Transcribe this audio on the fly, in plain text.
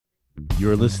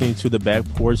You're listening to the Back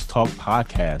Porch Talk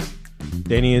podcast.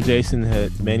 Danny and Jason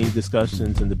had many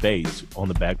discussions and debates on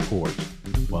the back porch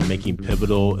while making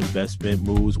pivotal investment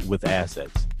moves with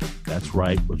assets. That's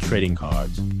right, with trading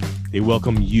cards. They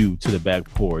welcome you to the back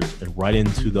porch and right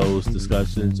into those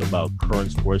discussions about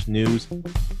current sports news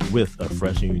with a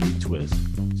fresh and unique twist.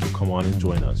 So come on and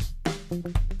join us.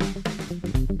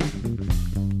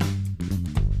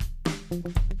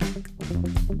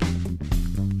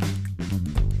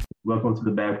 Welcome to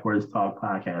the Back Porch Talk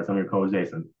podcast. I'm your coach,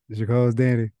 Jason. This is your coach,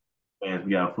 Danny. And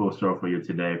we got a full show for you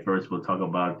today. First, we'll talk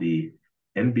about the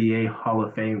NBA Hall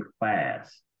of Fame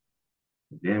class.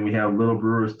 Then we have little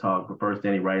Brewers talk. But first,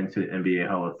 Danny, right into the NBA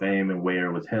Hall of Fame, and where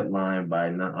it was headlined by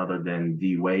none other than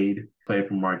D. Wade. Played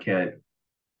for Marquette,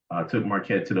 took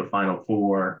Marquette to the Final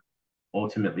Four,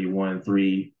 ultimately won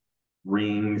 3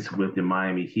 rings with the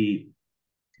Miami Heat.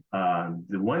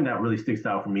 The one that really sticks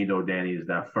out for me, though, Danny, is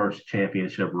that first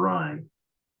championship run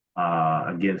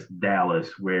against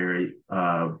Dallas, where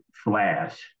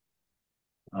Flash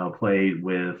played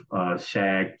with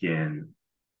Shaq, and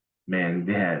man,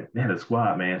 they had a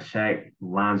squad, man. Shaq,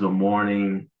 Lonzo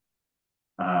Mourning,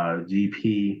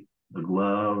 GP, the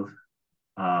Glove,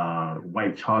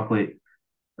 White Chocolate,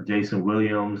 Jason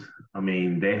Williams. I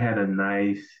mean, they had a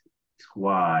nice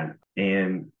squad,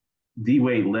 and D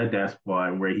Wade led that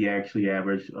squad where he actually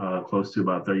averaged close to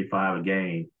about 35 a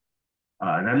game.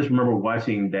 And I just remember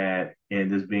watching that and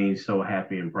just being so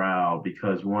happy and proud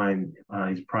because one,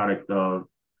 he's a product of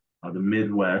the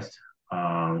Midwest,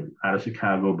 out of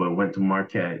Chicago, but went to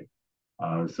Marquette.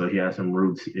 So he has some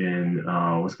roots in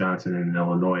Wisconsin and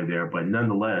Illinois there. But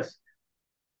nonetheless,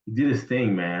 he did his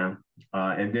thing, man.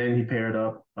 And then he paired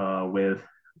up with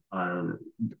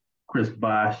Chris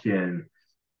Bosh and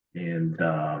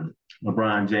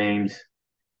LeBron James,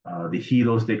 the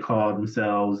Heatles they called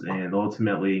themselves, and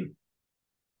ultimately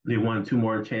they won 2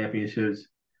 more championships,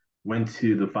 went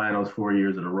to the finals 4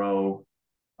 years in a row,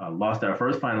 lost our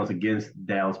first finals against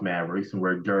Dallas Mavericks,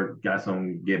 where Dirk got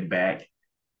some get back,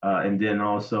 and then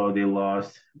also they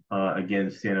lost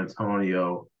against San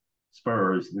Antonio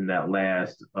Spurs in that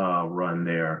last run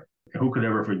there. And who could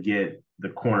ever forget the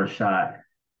corner shot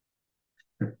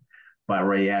by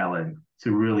Ray Allen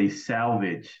to really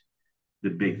salvage the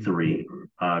big 3,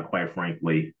 quite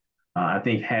frankly. I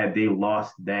think had they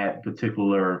lost that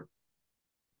particular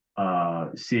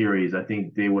series, I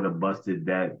think they would have busted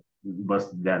that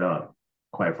up,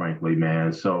 quite frankly,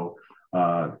 man. So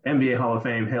NBA Hall of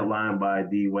Fame headlined by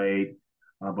D Wade,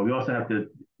 but we also have to,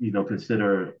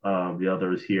 consider the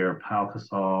others here. Pau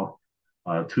Gasol,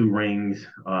 2 rings,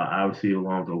 obviously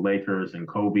along with the Lakers and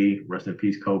Kobe. Rest in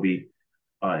peace, Kobe.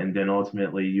 And then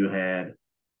ultimately you had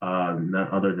none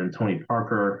other than Tony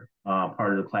Parker,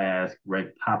 part of the class, Greg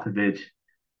Popovich,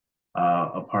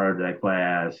 a part of that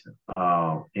class,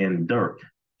 and Dirk.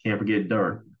 Can't forget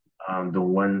Dirk, the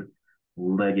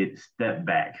one-legged step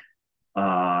back.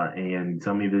 And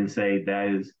some even say that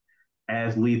is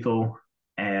as lethal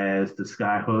as the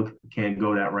skyhook. Can't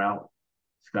go that route.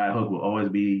 Skyhook will always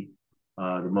be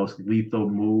the most lethal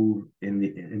move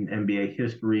in NBA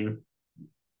history,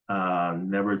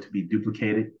 never to be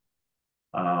duplicated.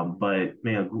 But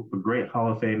man, a great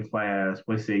Hall of Fame class.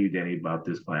 What say you, Danny, about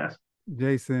this class?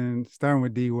 Jason, starting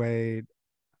with D Wade,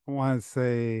 I want to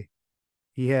say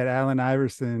he had Allen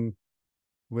Iverson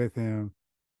with him.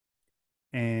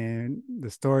 And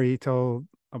the story he told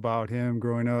about him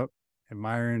growing up,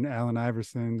 admiring Allen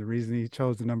Iverson, the reason he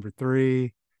chose the number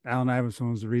 3, Allen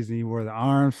Iverson was the reason he wore the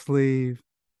arm sleeve.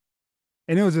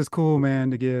 And it was just cool,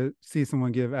 man, to see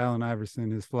someone give Allen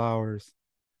Iverson his flowers,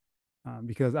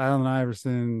 because Allen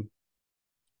Iverson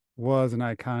was an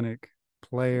iconic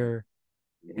player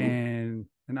and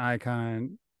an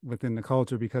icon within the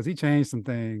culture because he changed some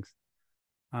things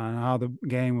on how the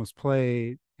game was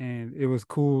played. And it was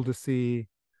cool to see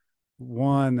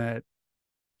one that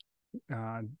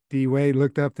D Wade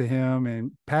looked up to him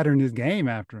and patterned his game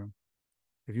after him.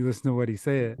 If you listen to what he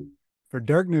said, for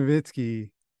Dirk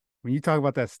Nowitzki, when you talk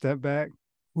about that step back,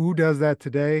 who does that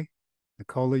today?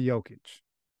 Nikola Jokic.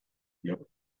 Yep.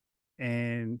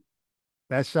 And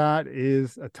that shot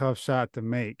is a tough shot to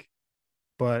make,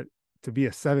 but to be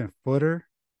a 7-footer,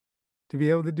 to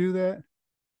be able to do that,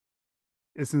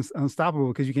 it's unstoppable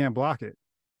because you can't block it.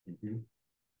 Mm-hmm.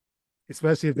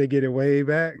 Especially if they get it way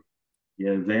back.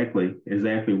 Yeah, exactly.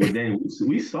 Well, then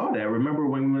we saw that. Remember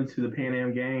when we went to the Pan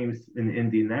Am Games in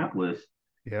Indianapolis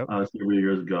Yep. Several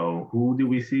years ago? Who did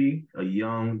we see? A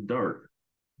young Dirk.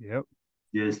 Yep.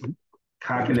 Just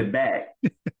cocking it back.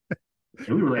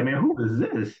 And we were like, man, who is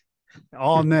this?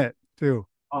 All net, too.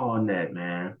 All net,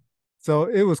 man. So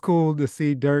it was cool to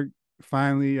see Dirk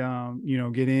finally,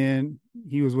 get in,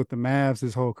 he was with the Mavs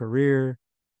his whole career,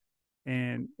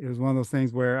 and it was one of those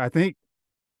things where I think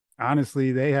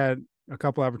honestly they had a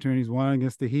couple opportunities, one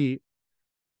against the Heat,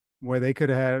 where they could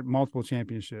have had multiple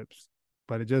championships,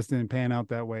 but it just didn't pan out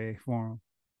that way for them.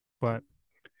 But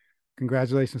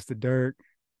congratulations to Dirk,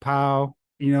 Powell.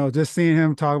 Just seeing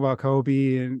him talk about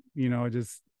Kobe, and it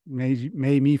just made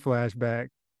me flash back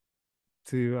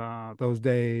to those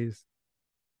days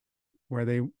where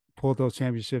they pulled those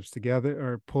championships together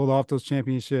or pulled off those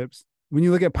championships. When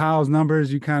you look at Powell's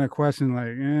numbers, you kind of question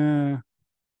like,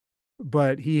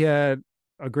 but he had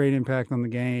a great impact on the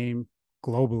game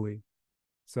globally.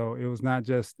 So it was not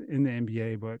just in the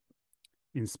NBA, but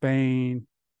in Spain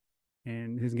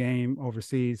and his game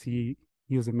overseas, he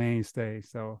was a mainstay.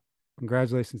 So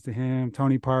congratulations to him.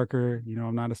 Tony Parker,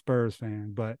 I'm not a Spurs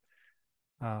fan, but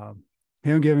um,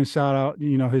 him giving shout out,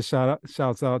 his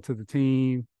shouts out to the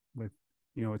team with,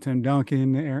 Tim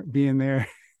Duncan there, being there,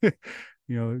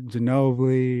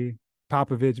 Ginobili,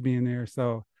 Popovich being there.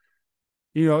 So,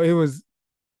 it was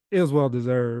well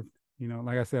deserved.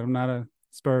 Like I said, I'm not a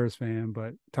Spurs fan,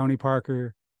 but Tony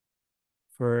Parker,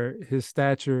 for his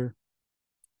stature,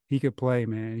 he could play,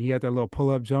 man. He had that little pull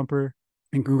up jumper.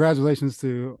 And congratulations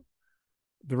to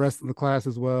the rest of the class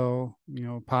as well.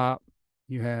 Pop,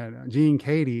 you had Gene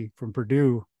Katie from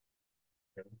Purdue.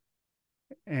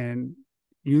 And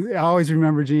I always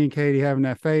remember Gene Katie having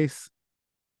that face,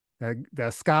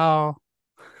 that scowl,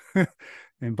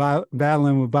 and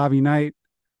battling with Bobby Knight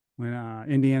when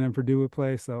Indiana and Purdue would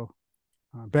play. So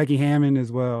Becky Hammond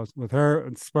as well with her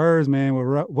Spurs, man,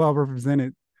 were well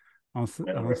represented on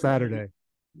Saturday.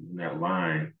 In that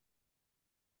line.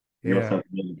 We Yeah. also have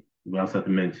to, we also have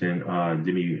to mention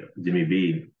Jimmy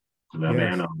B of Yes.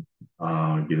 Atlanta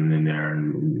getting in there,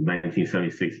 and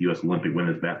 1976 U.S. Olympic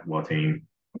women's basketball team.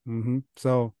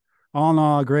 So all in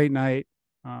all, a great night.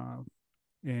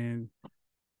 And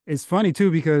it's funny too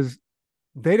because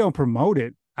they don't promote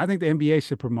it. I think the NBA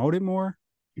should promote it more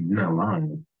You're not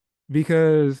lying.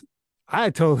 because I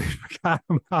totally forgot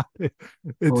about it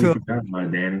Totally until forgot about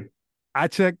it, Danny. I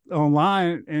checked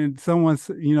online and someone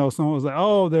was like,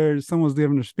 "Oh, someone's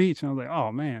giving a speech," and I was like,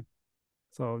 "Oh man!"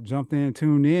 So jumped in,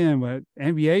 tuned in, but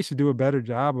NBA should do a better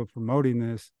job of promoting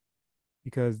this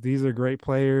because these are great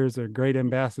players, they're great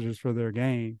ambassadors for their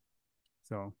game.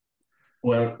 So,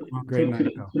 Well, great night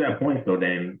to though. that point though,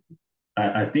 Danny,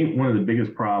 I think one of the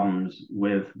biggest problems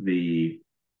with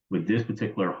this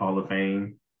particular Hall of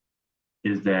Fame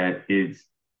is that it's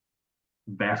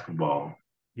basketball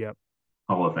Yep.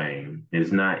 Hall of Fame.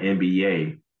 It's not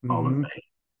NBA Hall of Mm-hmm. Fame.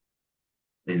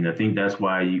 And I think that's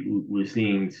why we're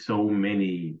seeing so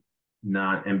many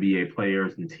non-NBA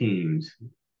players and teams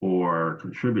or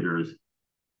contributors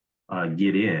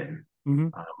get in. Mm-hmm.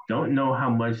 I don't know how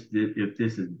much if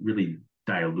this is really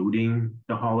diluting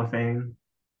the Hall of Fame.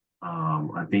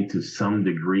 I think to some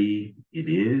degree it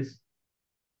is,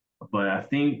 but I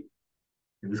think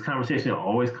this conversation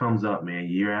always comes up, man,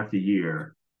 year after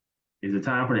year. Is it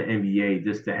time for the NBA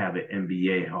just to have an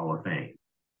NBA Hall of Fame?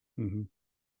 Mm-hmm.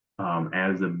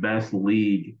 As the best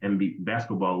league, NBA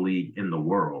basketball league in the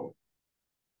world,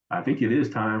 I think it is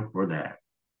time for that.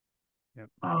 Yep.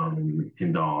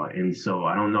 And all. And so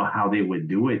I don't know how they would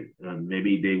do it.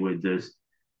 Maybe they would just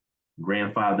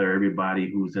grandfather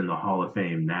everybody who's in the Hall of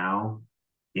Fame now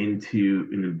in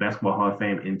the Basketball Hall of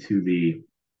Fame into the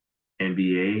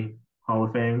NBA Hall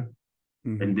of Fame,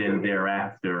 Mm-hmm. and then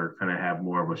thereafter kind of have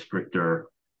more of a stricter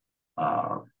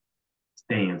uh,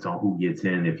 stance on who gets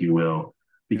in, if you will,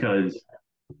 Yep. because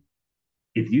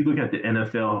if you look at the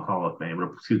NFL Hall of Fame,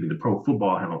 or excuse me, the Pro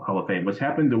Football Hall of Fame, which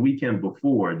happened the weekend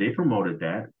before, they promoted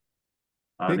that.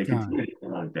 Big They time. continue to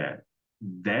promote that.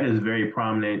 That is very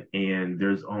prominent, and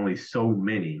there's only so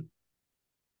many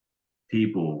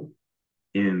people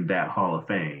in that Hall of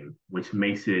Fame, which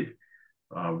makes it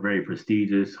very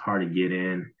prestigious, hard to get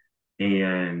in,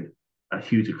 and a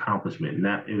huge accomplishment.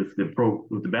 Not if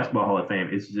with the Basketball Hall of Fame,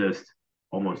 it's just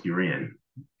almost you're in,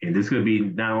 and this could be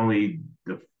not only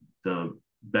the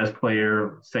best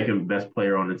player, second best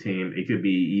player on the team, it could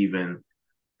be even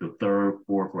the third,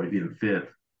 fourth, or even fifth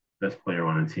best player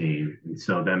on the team. And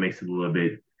so that makes it a little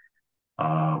bit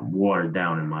watered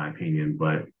down, in my opinion.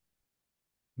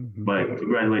 Mm-hmm. But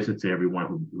congratulations to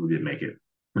everyone who did make it.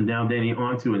 And now, Danny,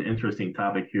 on to an interesting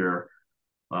topic here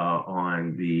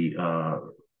on the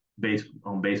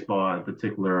baseball, in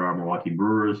particular, our Milwaukee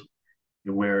Brewers,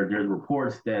 where there's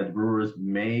reports that Brewers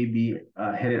may be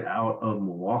headed out of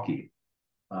Milwaukee.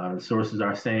 Sources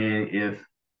are saying if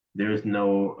there's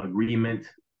no agreement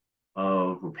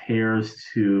of repairs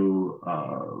to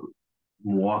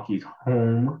Milwaukee's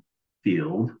home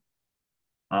field,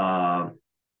 uh,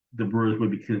 the Brewers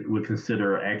would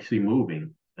consider actually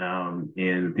moving. And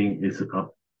I think this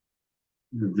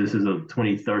is a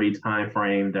 2030 time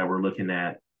frame that we're looking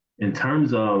at in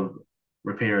terms of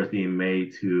repairs being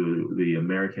made to the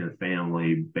American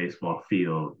Family Baseball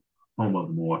Field, home of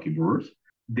the Milwaukee Brewers.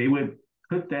 They would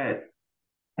put that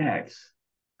tax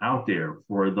out there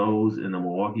for those in the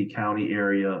Milwaukee County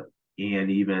area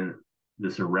and even the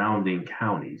surrounding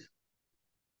counties.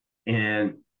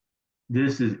 And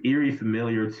this is eerie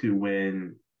familiar to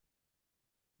when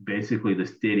basically the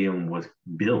stadium was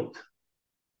built,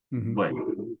 Mm-hmm. but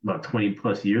about 20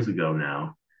 plus years ago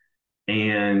now.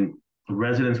 And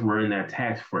residents were in that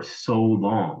tax for so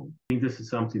long. I think this is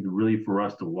something really for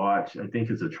us to watch. I think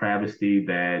it's a travesty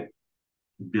that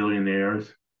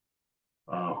billionaires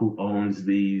who owns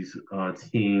these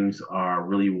teams are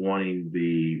really wanting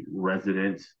the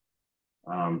residents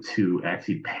to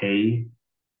actually pay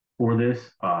for this.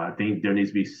 I think there needs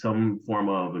to be some form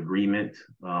of agreement,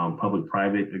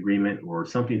 public-private agreement, or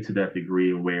something to that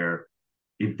degree where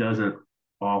it doesn't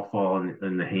all fall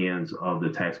in the hands of the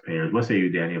taxpayers. What say you,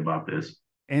 Danny, about this?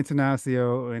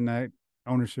 Antanasio and that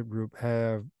ownership group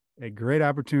have a great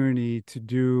opportunity to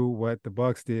do what the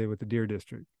Bucks did with the Deer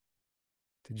District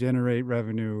to generate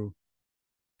revenue.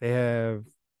 They have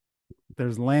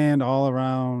there's land all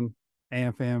around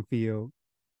AmFam Field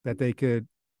that they could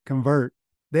convert.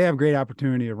 They have great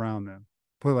opportunity around them,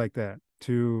 put it like that,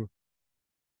 to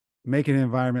make an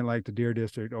environment like the Deer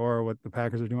District or what the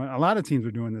Packers are doing. A lot of teams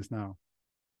are doing this now.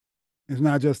 It's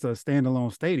not just a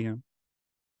standalone stadium.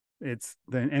 It's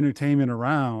the entertainment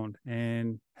around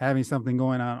and having something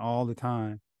going on all the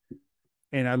time.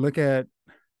 And I look at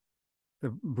the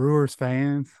Brewers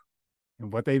fans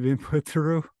and what they've been put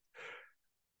through.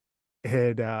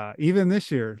 And even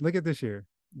this year, look at this year.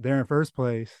 They're in first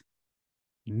place.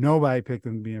 Nobody picked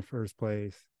them to be in first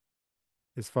place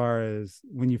as far as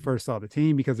when you first saw the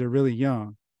team because they're really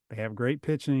young. They have great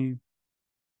pitching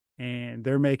and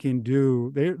they're making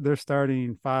do. They're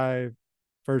starting 5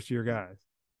 first-year guys.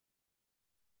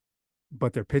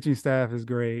 But their pitching staff is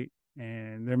great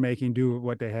and they're making do with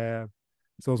what they have.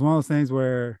 So it's one of those things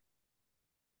where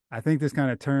I think this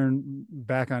kind of turned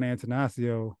back on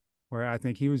Antanasio, where I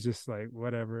think he was just like,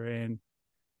 whatever. And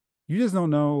you just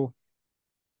don't know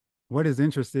what his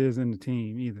interest is in the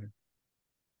team either.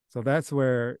 So that's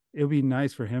where it'll be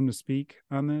nice for him to speak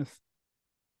on this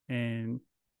and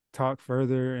talk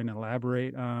further and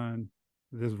elaborate on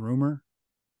this rumor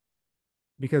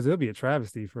because it'll be a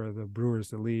travesty for the Brewers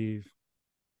to leave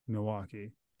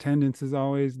Milwaukee. Attendance is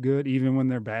always good, even when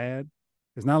they're bad.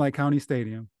 It's not like County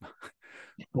Stadium,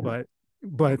 but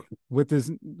with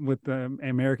the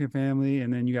American Family,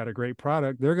 and then you got a great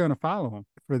product, they're going to follow them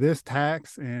for this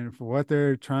tax and for what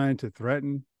they're trying to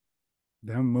threaten,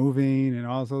 them moving and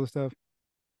all this other stuff.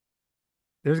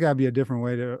 There's got to be a different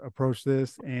way to approach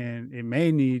this, and it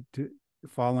may need to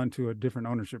fall into a different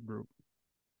ownership group,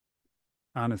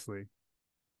 honestly,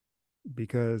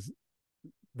 because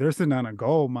they're sitting on a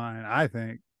gold mine, I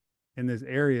think, in this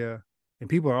area, and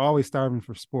people are always starving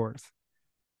for sports.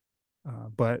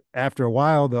 But after a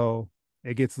while, though,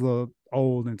 it gets a little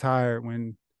old and tired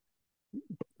when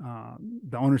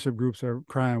the ownership groups are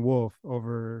crying wolf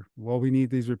over, well, we need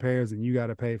these repairs and you got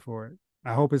to pay for it.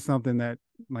 I hope it's something that,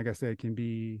 like I said, can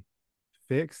be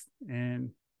fixed and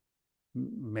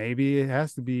maybe it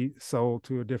has to be sold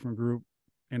to a different group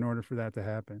in order for that to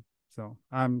happen. So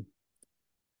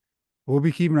we'll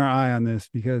be keeping our eye on this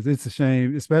because it's a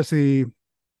shame, especially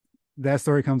that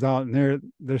story comes out and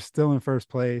they're still in first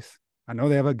place. I know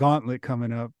they have a gauntlet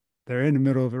coming up. They're in the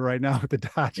middle of it right now with the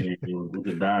Dodgers. With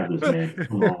the Dodgers, man.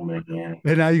 Come on, man.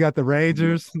 And now you got the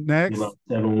Rangers You next. lost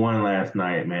 7-1 last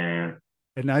night, man.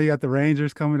 And now you got the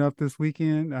Rangers coming up this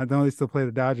weekend. I know they still play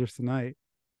the Dodgers tonight,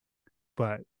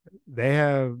 but they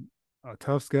have a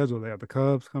tough schedule. They have the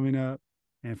Cubs coming up.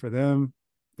 And for them,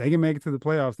 they can make it to the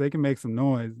playoffs. They can make some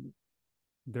noise.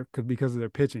 Because of their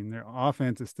pitching. Their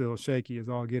offense is still shaky as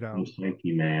all get out. It's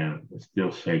shaky, man. It's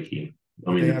still shaky. I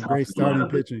But mean, they the have top great of the starting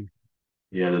lineup is, pitching.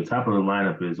 yeah, the top of the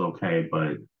lineup is okay,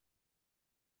 but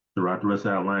throughout the rest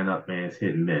of that lineup, man, it's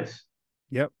hit and miss.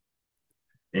 Yep.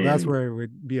 So that's And where it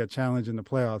would be a challenge in the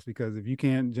playoffs because if you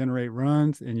can't generate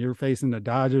runs and you're facing the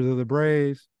Dodgers or the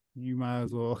Braves, you might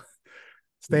as well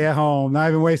stay at home, not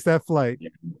even waste that flight. yeah,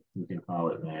 you can call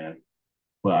it, man.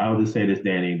 But I would just say this,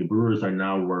 Danny, the Brewers are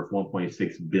now worth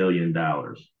 $1.6 billion.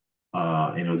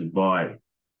 And it was bought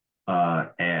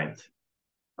at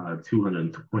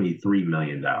 $223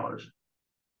 million.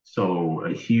 So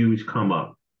a huge come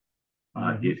up,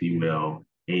 if you will.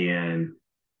 And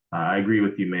I agree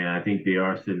with you, man. I think they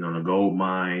are sitting on a gold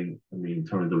mine. I mean, in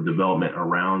terms of development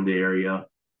around the area.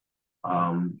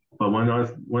 But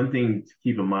one thing to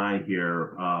keep in mind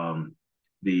here,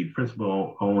 the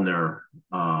principal owner,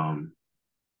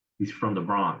 he's from the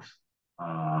Bronx,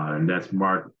 and that's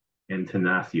Mark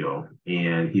Antanasio,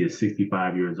 and he is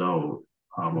 65 years old.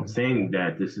 I'm saying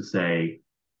that just to say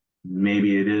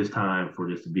maybe it is time for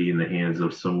this to be in the hands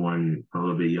of someone a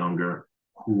little bit younger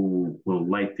who will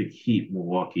like to keep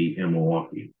Milwaukee in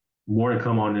Milwaukee. More to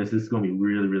come on this. This is going to be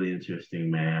really, really interesting,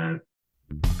 man.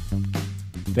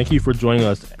 Thank you for joining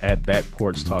us at Back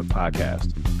Porch Talk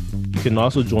Podcast. You can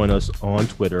also join us on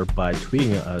Twitter by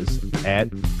tweeting us at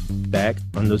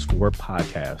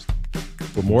back_podcast.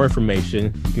 For more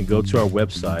information, you can go to our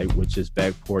website, which is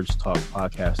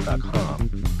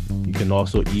backporchtalkpodcast.com. You can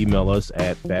also email us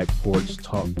at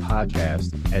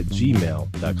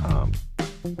backporchtalkpodcast@gmail.com.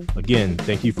 Again,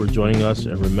 thank you for joining us,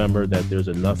 and remember that there's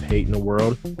enough hate in the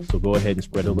world, so go ahead and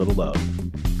spread a little love.